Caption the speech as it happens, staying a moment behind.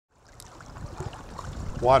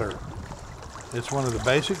Water. It's one of the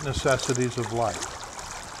basic necessities of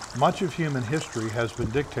life. Much of human history has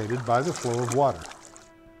been dictated by the flow of water.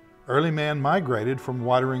 Early man migrated from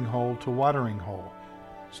watering hole to watering hole,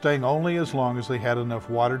 staying only as long as they had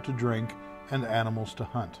enough water to drink and animals to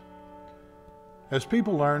hunt. As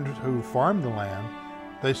people learned to farm the land,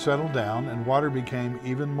 they settled down and water became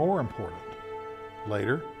even more important.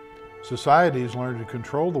 Later, societies learned to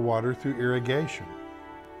control the water through irrigation,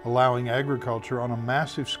 allowing agriculture on a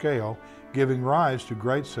massive scale, giving rise to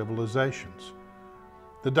great civilizations.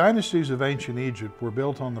 The dynasties of ancient Egypt were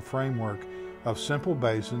built on the framework of simple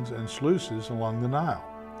basins and sluices along the Nile.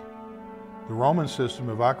 The Roman system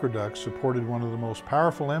of aqueducts supported one of the most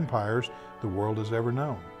powerful empires the world has ever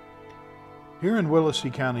known. Here in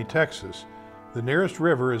Willacy County, Texas, the nearest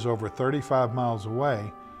river is over 35 miles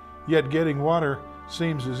away, yet getting water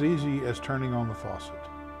seems as easy as turning on the faucet.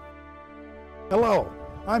 Hello,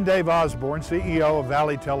 I'm Dave Osborne, CEO of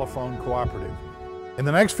Valley Telephone Cooperative. In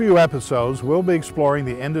the next few episodes, we'll be exploring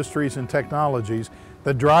the industries and technologies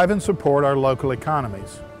that drive and support our local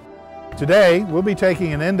economies. Today, we'll be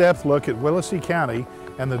taking an in-depth look at Willacy County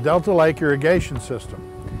and the Delta Lake irrigation system.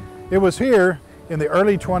 It was here in the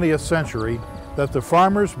early 20th century that the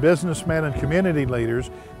farmers, businessmen, and community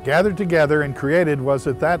leaders gathered together and created what was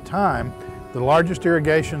at that time the largest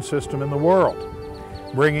irrigation system in the world,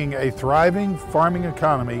 bringing a thriving farming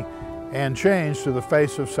economy and change to the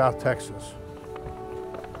face of South Texas.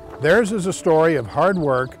 Theirs is a story of hard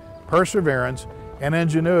work, perseverance, and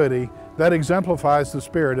ingenuity that exemplifies the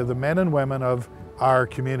spirit of the men and women of our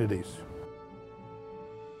communities.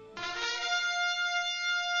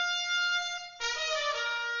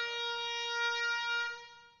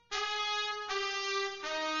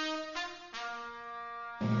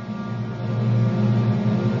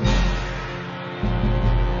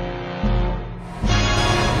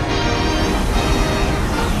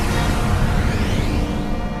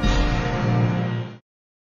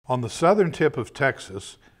 On the southern tip of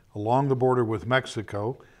Texas, along the border with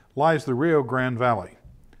Mexico, lies the Rio Grande Valley.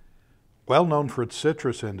 Well known for its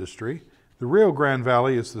citrus industry, the Rio Grande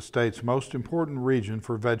Valley is the state's most important region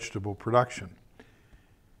for vegetable production.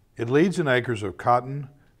 It leads in acres of cotton,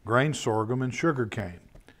 grain sorghum, and sugarcane.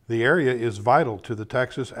 The area is vital to the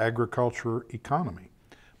Texas agriculture economy,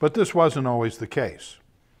 but this wasn't always the case.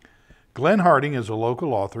 Glenn Harding is a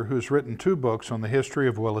local author who has written 2 books on the history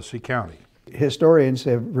of Willacy County. Historians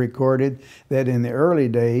have recorded that in the early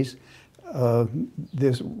days,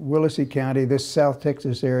 this Willacy County, this South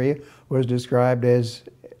Texas area, was described as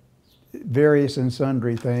various and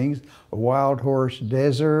sundry things: a wild horse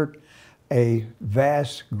desert, a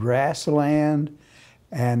vast grassland,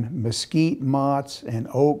 and mesquite mottes and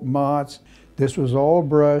oak mottes. This was all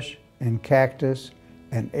brush and cactus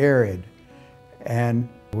and arid, and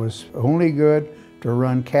was only good to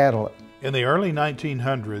run cattle. In the early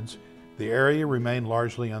 1900s, the area remained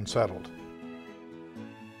largely unsettled.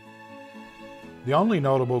 The only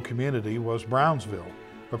notable community was Brownsville,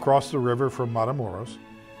 across the river from Matamoros,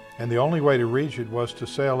 and the only way to reach it was to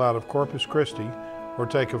sail out of Corpus Christi or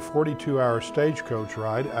take a 42-hour stagecoach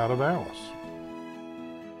ride out of Alice.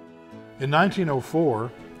 In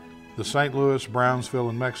 1904, the St. Louis, Brownsville,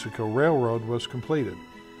 and Mexico Railroad was completed,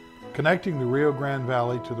 connecting the Rio Grande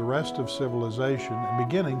Valley to the rest of civilization and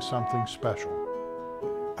beginning something special.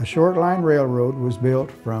 A short line railroad was built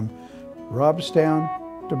from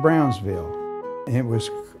Robstown to Brownsville. It was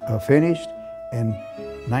finished in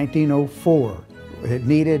 1904. It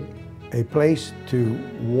needed a place to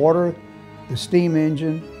water the steam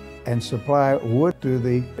engine and supply wood to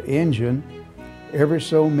the engine every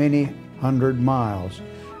so many hundred miles.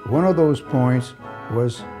 One of those points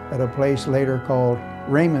was at a place later called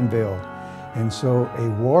Raymondville, and so a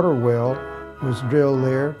water well was drilled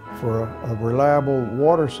there for a reliable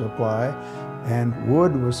water supply, and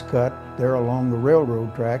wood was cut there along the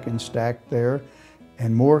railroad track and stacked there,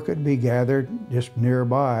 and more could be gathered just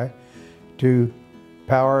nearby to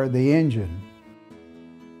power the engine.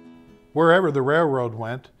 Wherever the railroad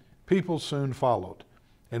went, people soon followed,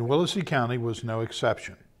 and Willacy County was no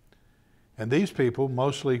exception. And these people,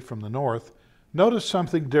 mostly from the north, noticed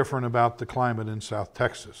something different about the climate in South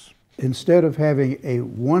Texas. Instead of having a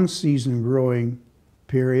one-season growing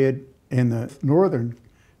period in the northern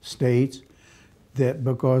states, that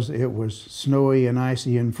because it was snowy and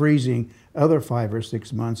icy and freezing other 5 or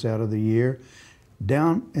 6 months out of the year,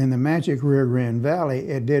 down in the magic Rio Grande Valley,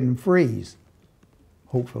 it didn't freeze,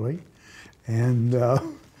 hopefully. And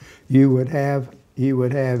you would have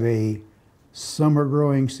a summer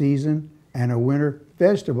growing season and a winter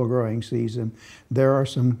vegetable growing season, there are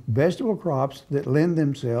some vegetable crops that lend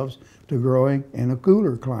themselves to growing in a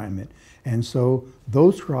cooler climate. And so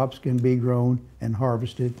those crops can be grown and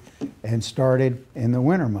harvested and started in the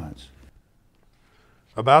winter months.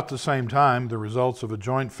 About the same time, the results of a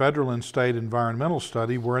joint federal and state environmental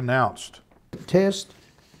study were announced. Test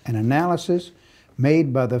and analysis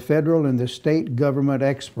made by the federal and the state government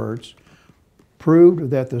experts proved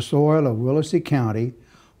that the soil of Willacy County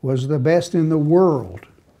was the best in the world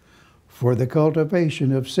for the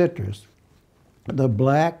cultivation of citrus. The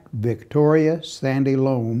black Victoria sandy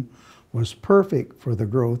loam was perfect for the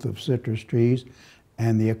growth of citrus trees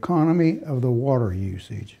and the economy of the water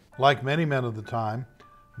usage. Like many men of the time,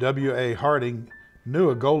 W.A. Harding knew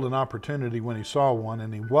a golden opportunity when he saw one,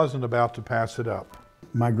 and he wasn't about to pass it up.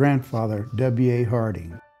 My grandfather, W.A.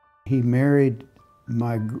 Harding, he married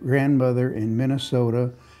my grandmother in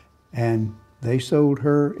Minnesota, and they sold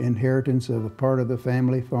her inheritance of a part of the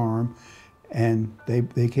family farm, and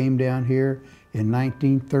they came down here in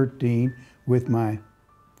 1913 with my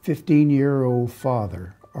 15-year-old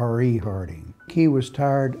father, R.E. Harding. He was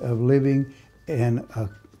tired of living in a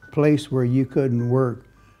place where you couldn't work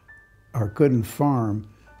or couldn't farm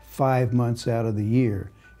 5 months out of the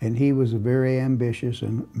year. And he was a very ambitious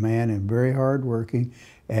man and very hardworking,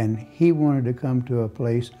 and he wanted to come to a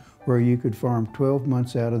place where you could farm 12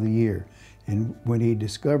 months out of the year. And when he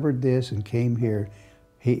discovered this and came here,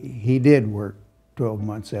 he did work 12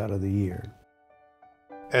 months out of the year.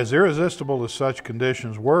 As irresistible as such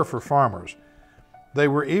conditions were for farmers, they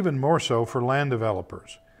were even more so for land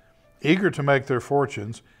developers. Eager to make their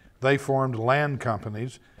fortunes, they formed land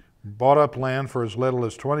companies, bought up land for as little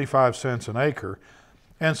as 25 cents an acre,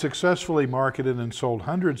 and successfully marketed and sold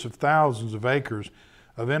hundreds of thousands of acres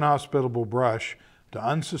of inhospitable brush to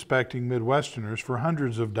unsuspecting Midwesterners for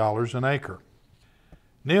hundreds of dollars an acre.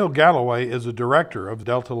 Neil Galloway is a director of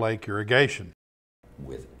Delta Lake Irrigation.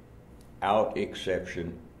 Without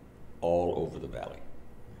exception, all over the valley.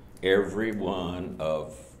 Every one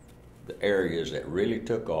of the areas that really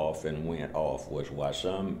took off and went off was by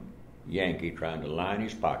some Yankee trying to line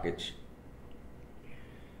his pockets,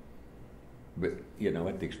 but you know,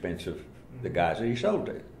 at the expense of the guys that he sold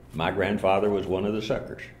to. My grandfather was one of the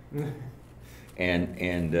suckers.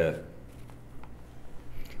 and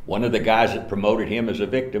one of the guys that promoted him as a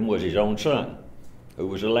victim was his own son, who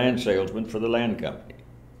was a land salesman for the land company.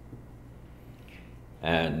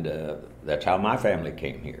 And that's how my family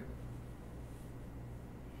came here.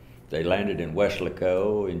 They landed in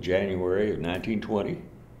Willacy in January of 1920,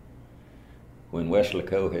 when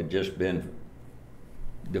Willacy had just been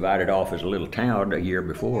divided off as a little town a year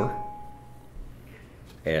before.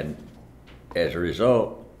 And as a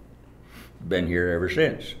result, been here ever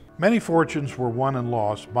since. Many fortunes were won and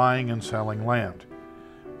lost buying and selling land.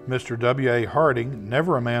 Mr. W.A. Harding,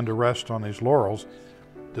 never a man to rest on his laurels,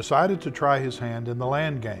 decided to try his hand in the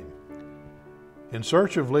land game. In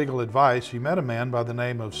search of legal advice, he met a man by the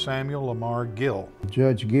name of Samuel Lamar Gill.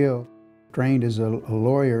 Judge Gill, trained as a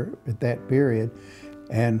lawyer at that period,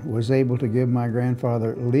 and was able to give my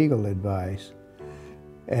grandfather legal advice.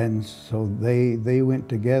 And so they went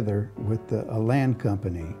together with a land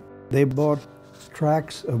company. They bought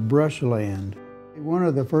tracts of brush land. One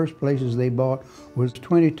of the first places they bought was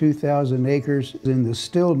 22,000 acres in the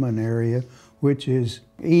Stillman area, which is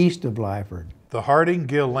east of Lyford. The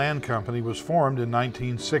Harding-Gill Land Company was formed in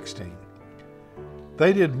 1916.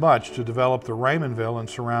 They did much to develop the Raymondville and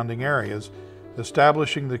surrounding areas,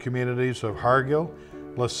 establishing the communities of Hargill,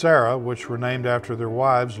 La Sarah, which were named after their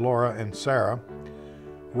wives Laura and Sarah,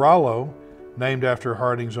 Rollo, named after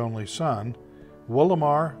Harding's only son,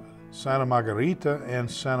 Willamar, Santa Margarita, and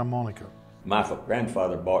Santa Monica. My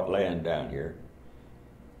grandfather bought land down here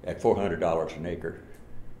at $400 an acre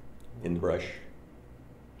in the brush.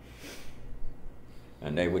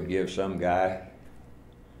 And they would give some guy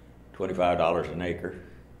 $25 an acre.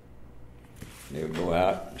 They would go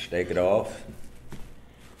out and stake it off.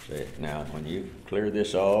 Say, now when you clear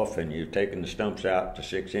this off and you've taken the stumps out to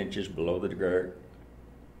 6 inches below the dirt,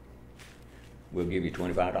 we'll give you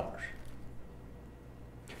 $25.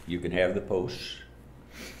 You can have the posts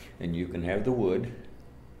and you can have the wood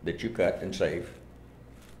that you cut and save,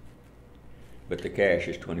 but the cash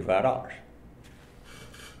is $25,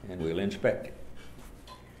 and we'll inspect it.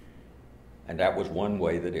 And that was one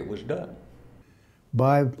way that it was done.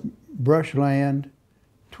 Buy brush land,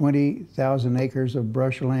 20,000 acres of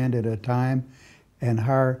brush land at a time, and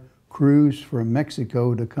hire crews from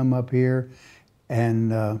Mexico to come up here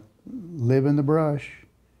and live in the brush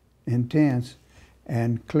in tents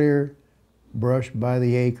and clear brush by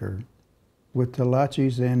the acre with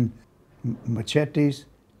talachis and machetes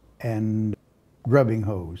and grubbing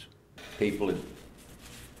hose. People had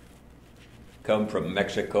come from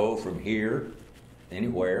Mexico, from here,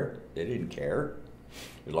 anywhere. They didn't care.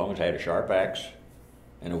 As long as I had a sharp axe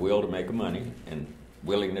and a will to make money and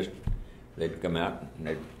willingness, they'd come out and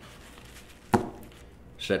they'd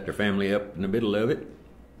set their family up in the middle of it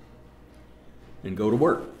and go to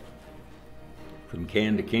work from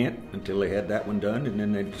can to can't until they had that one done, and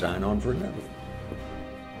then they'd sign on for another.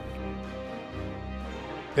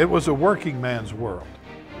 It was a working man's world,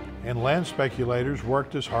 and land speculators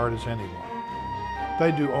worked as hard as anyone.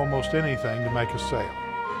 They'd do almost anything to make a sale.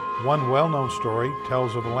 One well-known story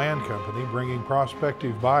tells of a land company bringing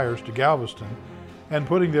prospective buyers to Galveston and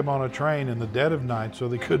putting them on a train in the dead of night so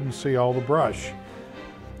they couldn't see all the brush.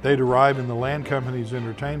 They'd arrive in the land company's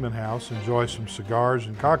entertainment house, enjoy some cigars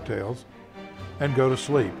and cocktails, and go to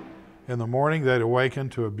sleep. In the morning, they'd awaken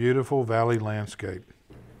to a beautiful valley landscape.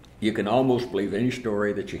 You can almost believe any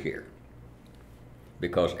story that you hear,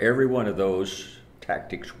 because every one of those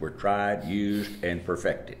tactics were tried, used, and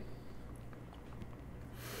perfected.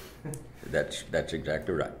 That's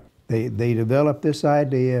exactly right. They developed this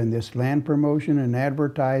idea and this land promotion and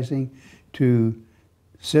advertising to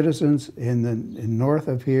citizens in north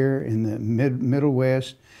of here, in the Middle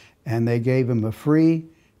West, and they gave them a free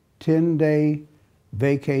 10-day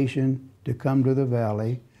vacation to come to the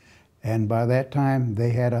valley. And by that time,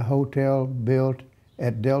 they had a hotel built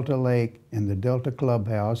at Delta Lake in the Delta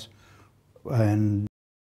Clubhouse, and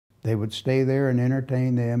they would stay there and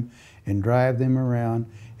entertain them and drive them around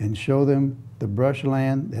and show them the brush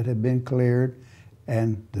land that had been cleared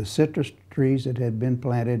and the citrus trees that had been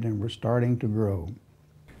planted and were starting to grow.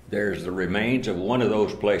 There's the remains of one of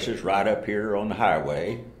those places right up here on the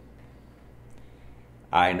highway.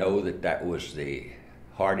 I know that that was the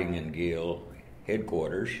Harding and Gill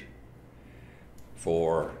headquarters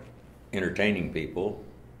for entertaining people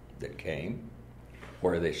that came,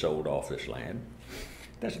 where they sold off this land.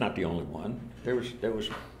 That's not the only one. There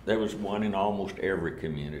was one in almost every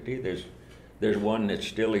community. There's one that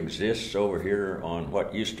still exists over here on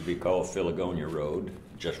what used to be called Philagonia Road,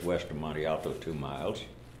 just west of Monte Alto, 2 miles,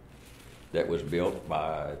 that was built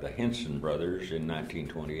by the Henson brothers in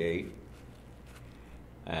 1928.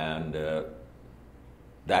 And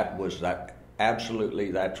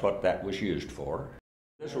absolutely, that's what that was used for.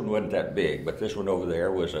 This one wasn't that big, but this one over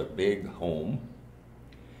there was a big home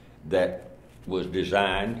that was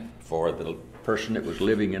designed for the person that was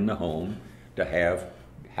living in the home to have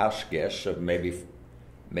house guests of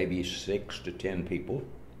maybe 6 to 10 people,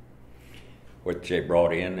 which they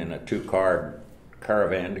brought in a 2-car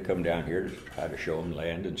caravan to come down here to try to show them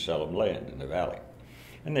land and sell them land in the valley.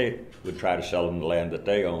 And they would try to sell them the land that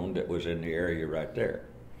they owned that was in the area right there.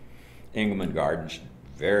 Engelman Gardens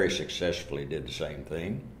very successfully did the same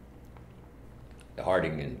thing. The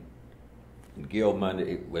Harding and Gill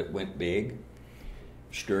money went big.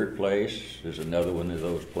 Stewart Place is another one of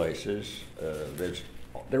those places.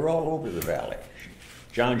 They're all over the valley.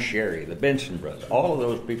 John Sherry, the Benson brothers, all of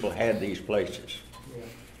those people had these places. Yeah.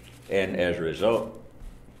 And as a result,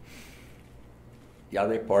 yeah,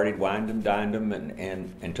 they partied, wined them, dined them,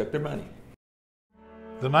 and took their money.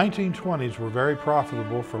 The 1920s were very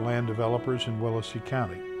profitable for land developers in Willacy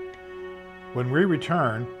County. When we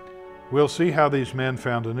return, we'll see how these men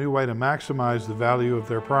found a new way to maximize the value of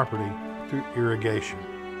their property through irrigation.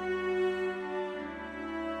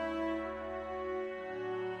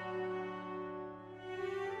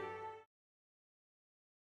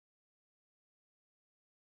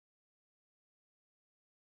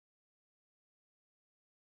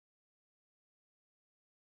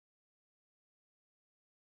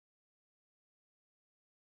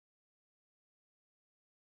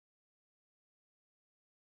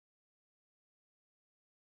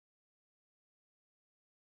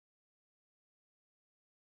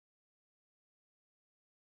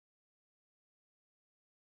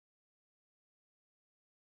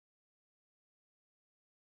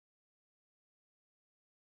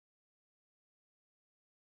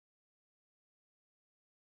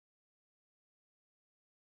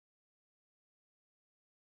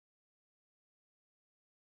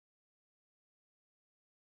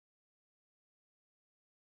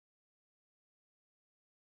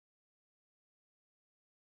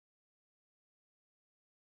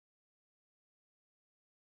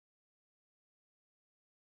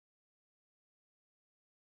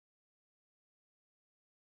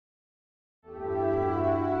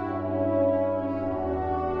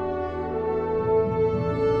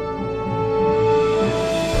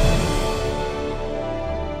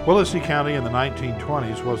 Willacy County in the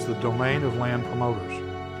 1920s was the domain of land promoters.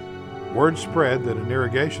 Word spread that an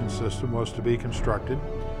irrigation system was to be constructed.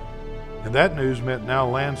 And that news meant now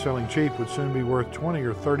land selling cheap would soon be worth 20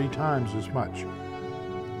 or 30 times as much.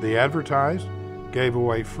 They advertised, gave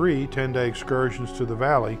away free 10-day excursions to the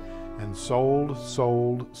valley, and sold.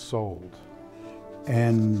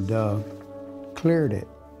 And cleared it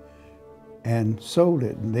and sold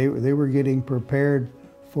it. And they were getting prepared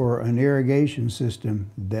for an irrigation system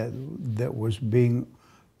that was being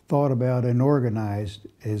thought about and organized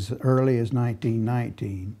as early as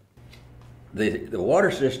 1919. The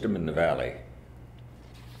water system in the valley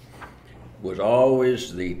was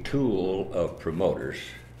always the tool of promoters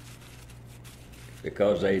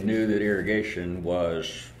because they knew that irrigation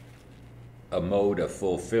was a mode of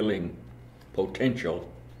fulfilling potential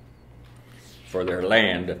for their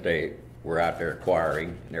land that they were out there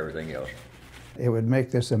acquiring and everything else. It would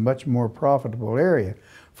make this a much more profitable area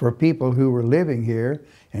for people who were living here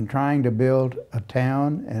and trying to build a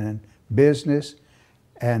town and business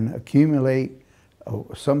and accumulate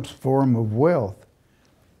some form of wealth.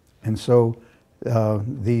 And so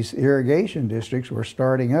these irrigation districts were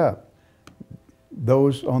starting up.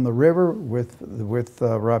 Those on the river with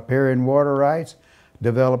riparian water rights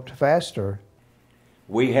developed faster.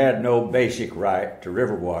 We had no basic right to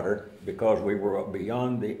river water because we were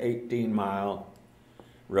beyond the 18-mile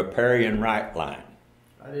riparian right line.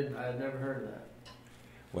 I had never heard of that.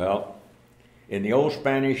 Well, in the old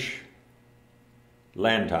Spanish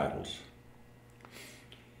land titles,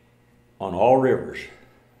 on all rivers,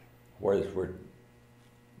 whether it were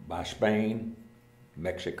by Spain,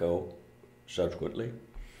 Mexico, subsequently,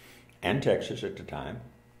 and Texas at the time,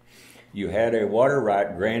 you had a water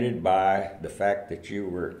right granted by the fact that you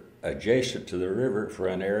were adjacent to the river for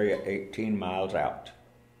an area 18 miles out.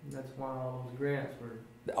 And that's why all those grants were...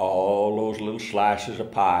 All those little slices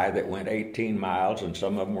of pie that went 18 miles, and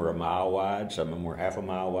some of them were a mile wide, some of them were half a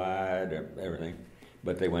mile wide, everything,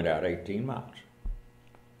 but they went out 18 miles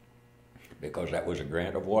because that was a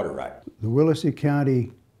grant of water right. The Willacy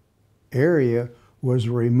County area was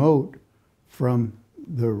remote from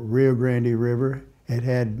the Rio Grande River. It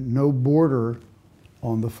had no border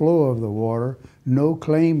on the flow of the water, no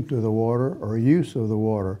claim to the water or use of the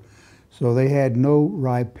water. So they had no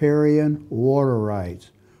riparian water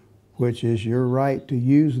rights, which is your right to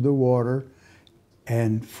use the water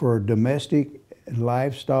and for domestic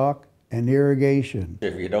livestock and irrigation.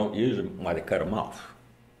 If you don't use them, why they cut them off?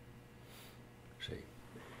 See,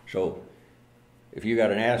 so if you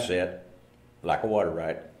got an asset like a water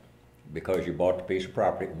right, because you bought the piece of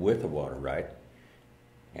property with a water right,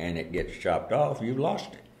 and it gets chopped off, you've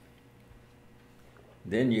lost it.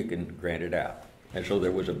 Then you can grant it out. And so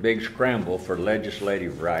there was a big scramble for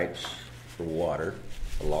legislative rights for water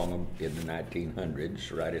along in the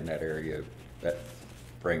 1900s, right in that area, that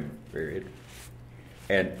frame period.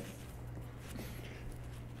 And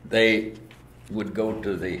they would go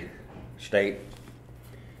to the state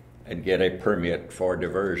and get a permit for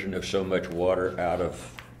diversion of so much water out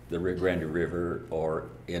of the Rio Grande River, or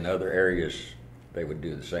in other areas they would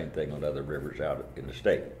do the same thing on other rivers out in the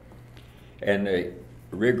state. And the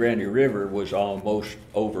Rio Grande River was almost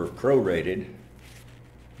over prorated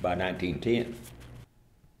by 1910.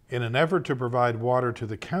 In an effort to provide water to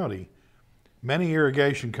the county, many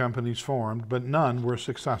irrigation companies formed, but none were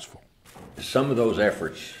successful. Some of those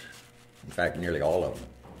efforts, in fact nearly all of them,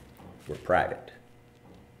 were private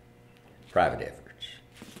efforts.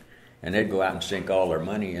 And they'd go out and sink all their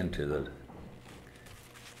money into the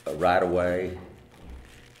right-of-way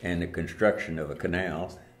and the construction of a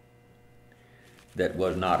canal that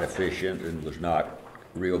was not efficient and was not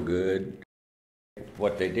real good.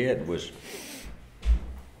 What they did was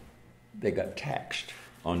they got taxed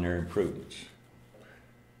on their improvements.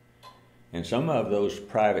 And some of those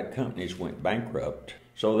private companies went bankrupt,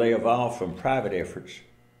 so they evolved from private efforts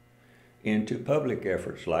into public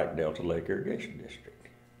efforts like Delta Lake Irrigation District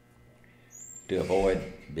to avoid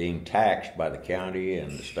being taxed by the county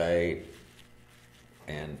and the state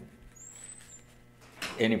and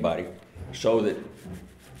anybody, so that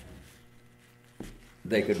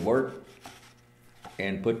they could work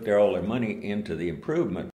and put all their money into the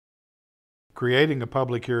improvement. Creating a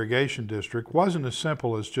public irrigation district wasn't as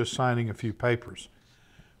simple as just signing a few papers.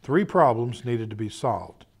 3 problems needed to be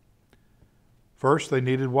solved. First, they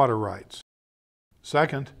needed water rights.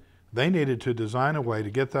 Second, they needed to design a way to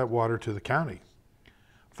get that water to the county.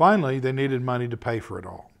 Finally, they needed money to pay for it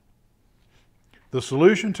all. The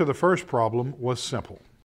solution to the first problem was simple.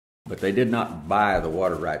 But they did not buy the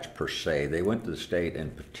water rights per se. They went to the state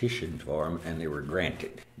and petitioned for them, and they were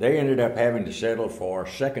granted. They ended up having to settle for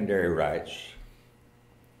secondary rights.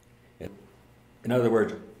 In other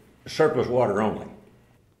words, surplus water only.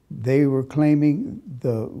 They were claiming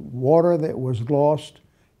the water that was lost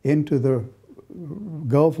into the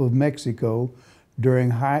Gulf of Mexico during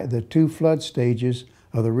the two flood stages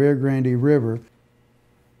of the Rio Grande River.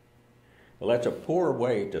 Well, that's a poor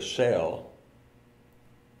way to sell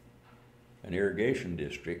an irrigation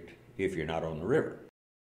district if you're not on the river.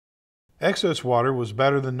 Excess water was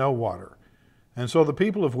better than no water, and so the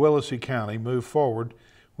people of Willacy County moved forward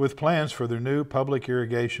with plans for their new public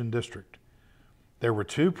irrigation district. There were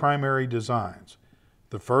two primary designs.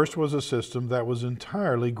 The first was a system that was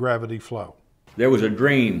entirely gravity flow. There was a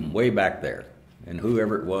dream way back there, and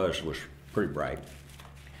whoever it was pretty bright.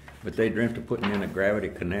 But they dreamt of putting in a gravity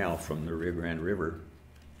canal from the Rio Grande River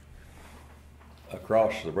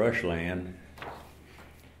across the brushland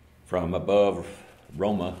from above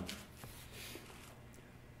Roma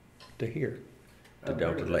to here, to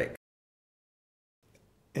Delta Lake.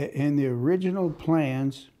 In the original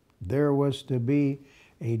plans, there was to be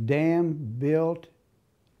a dam built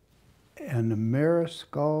in the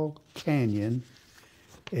Mariscal Canyon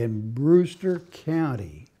in Brewster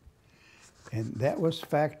County. And that was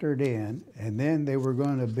factored in. And then they were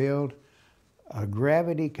going to build a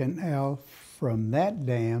gravity canal from that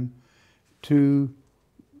dam to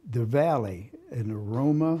the valley in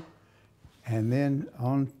Roma, and then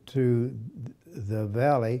on to the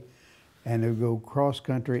valley, and it would go cross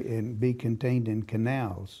country and be contained in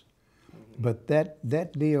canals. But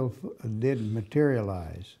that deal didn't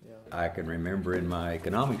materialize. I can remember in my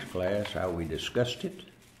economics class how we discussed it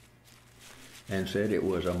and said it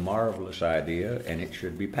was a marvelous idea and it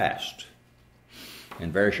should be passed.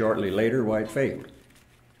 And very shortly later, why it failed.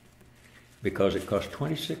 Because it cost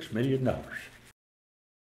 $26 million.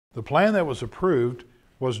 The plan that was approved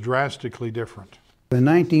was drastically different. In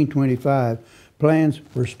 1925, plans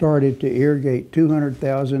were started to irrigate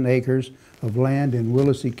 200,000 acres of land in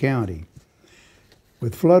Willacy County.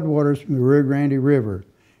 With floodwaters from the Rio Grande River,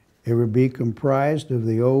 it would be comprised of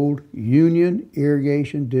the old Union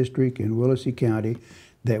Irrigation District in Willacy County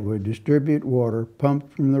that would distribute water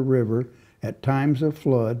pumped from the river at times of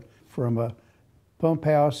flood from a pump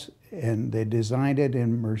house, and they designed it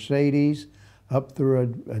in Mercedes up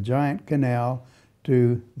through a giant canal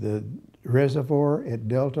to the reservoir at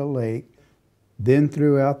Delta Lake, then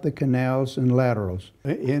throughout the canals and laterals.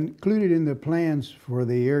 Included in the plans for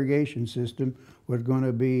the irrigation system was going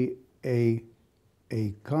to be a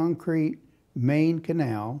concrete main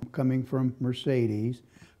canal coming from Mercedes,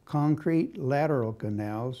 concrete lateral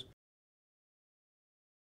canals,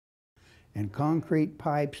 and concrete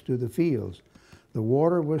pipes to the fields. The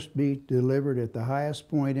water was to be delivered at the highest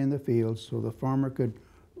point in the fields so the farmer could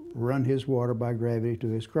run his water by gravity to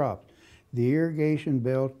his crops. The irrigation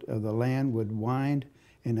belt of the land would wind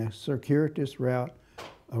in a circuitous route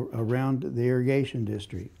around the irrigation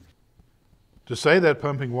district. To say that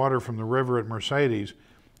pumping water from the river at Mercedes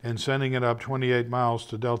and sending it up 28 miles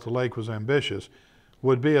to Delta Lake was ambitious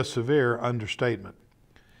would be a severe understatement.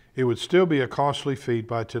 It would still be a costly feat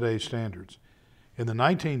by today's standards. In the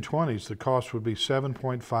 1920s, the cost would be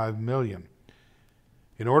 $7.5 million.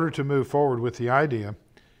 In order to move forward with the idea,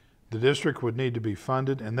 the district would need to be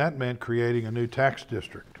funded, and that meant creating a new tax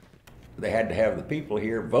district. They had to have the people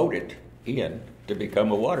here vote it in to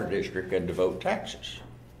become a water district and to vote taxes.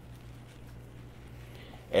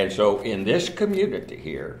 And so in this community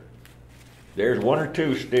here, there's one or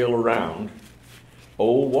two still around,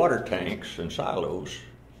 old water tanks and silos,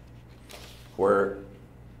 where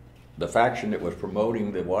the faction that was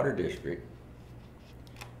promoting the water district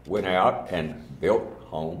went out and built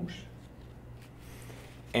homes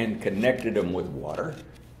and connected them with water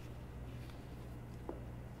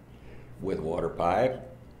pipe,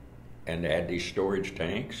 and they had these storage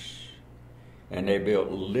tanks, and they built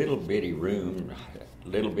little bitty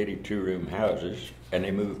 2-room houses, and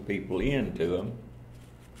they moved people into them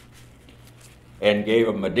and gave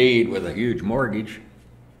them a deed with a huge mortgage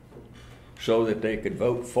so that they could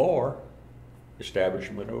vote for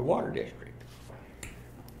establishment of a water district.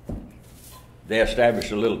 They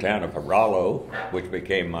established a little town of Geraldo, which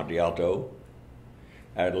became Monte Alto,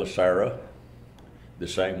 at La Serra, the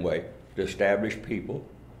same way, to establish people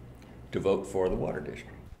to vote for the water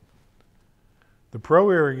district. The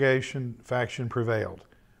pro-irrigation faction prevailed,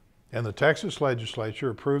 and the Texas legislature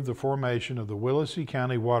approved the formation of the Willacy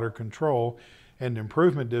County Water Control and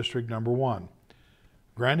Improvement District No. 1,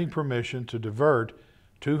 granting permission to divert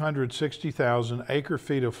 260,000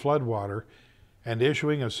 acre-feet of floodwater and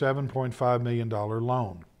issuing a $7.5 million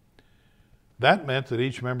loan. That meant that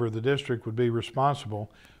each member of the district would be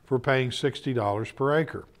responsible for paying $60 per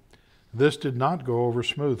acre. This did not go over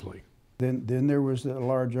smoothly. Then there was a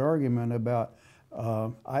large argument about,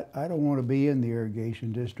 I don't want to be in the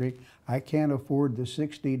irrigation district. I can't afford the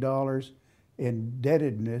 $60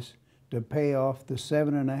 indebtedness to pay off the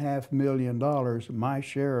 $7.5 million, my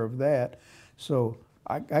share of that. So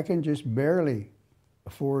I can just barely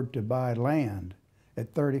afford to buy land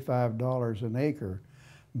at $35 an acre,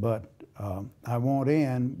 but I want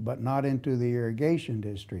in, but not into the irrigation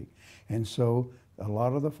district. And so a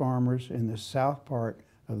lot of the farmers in the south part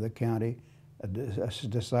of the county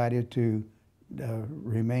decided to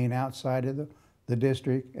remain outside of the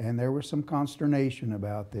district, and there was some consternation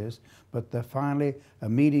about this, but finally a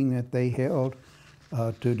meeting that they held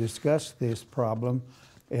to discuss this problem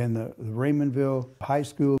in the Raymondville High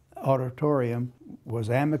School auditorium was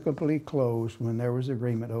amicably closed when there was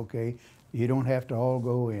agreement. Okay, you don't have to all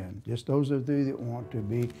go in. Just those of you that want to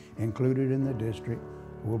be included in the district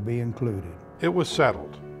will be included. It was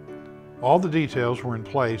settled. All the details were in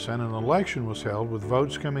place, and an election was held with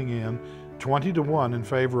votes coming in 20-1 in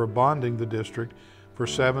favor of bonding the district for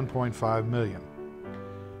 $7.5 million.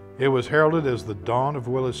 It was heralded as the dawn of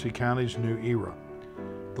Willacy County's new era,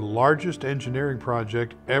 the largest engineering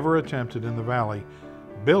project ever attempted in the valley,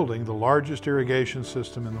 building the largest irrigation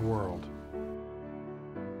system in the world.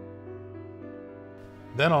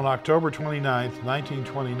 Then on October 29,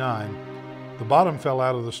 1929, the bottom fell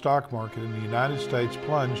out of the stock market and the United States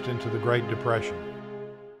plunged into the Great Depression.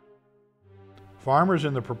 Farmers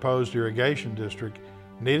in the proposed irrigation district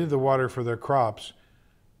needed the water for their crops,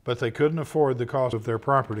 but they couldn't afford the cost of their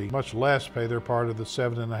property, much less pay their part of the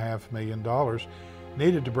 $7.5 million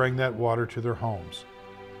needed to bring that water to their homes.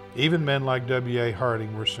 Even men like W.A.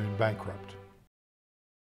 Harding were soon bankrupt.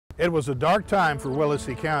 It was a dark time for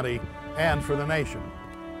Willacy County and for the nation.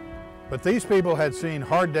 But these people had seen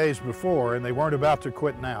hard days before, and they weren't about to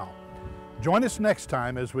quit now. Join us next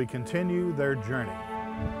time as we continue their journey.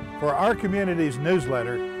 For our community's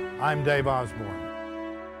newsletter, I'm Dave Osborne.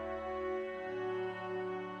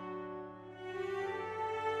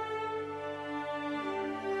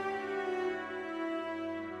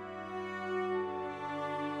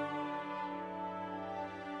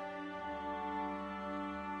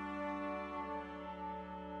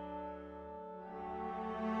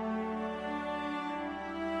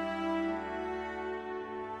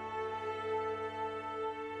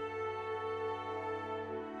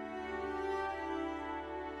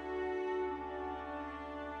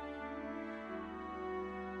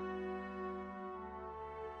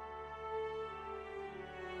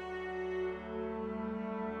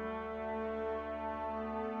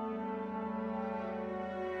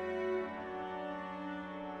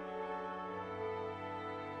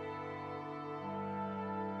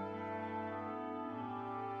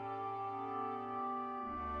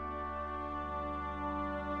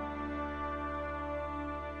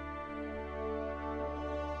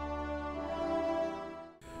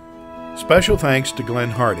 Special thanks to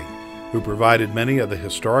Glenn Harding, who provided many of the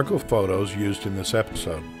historical photos used in this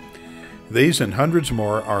episode. These and hundreds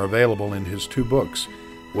more are available in his two books,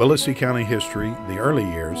 Willacy County History, The Early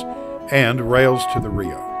Years, and Rails to the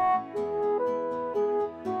Rio.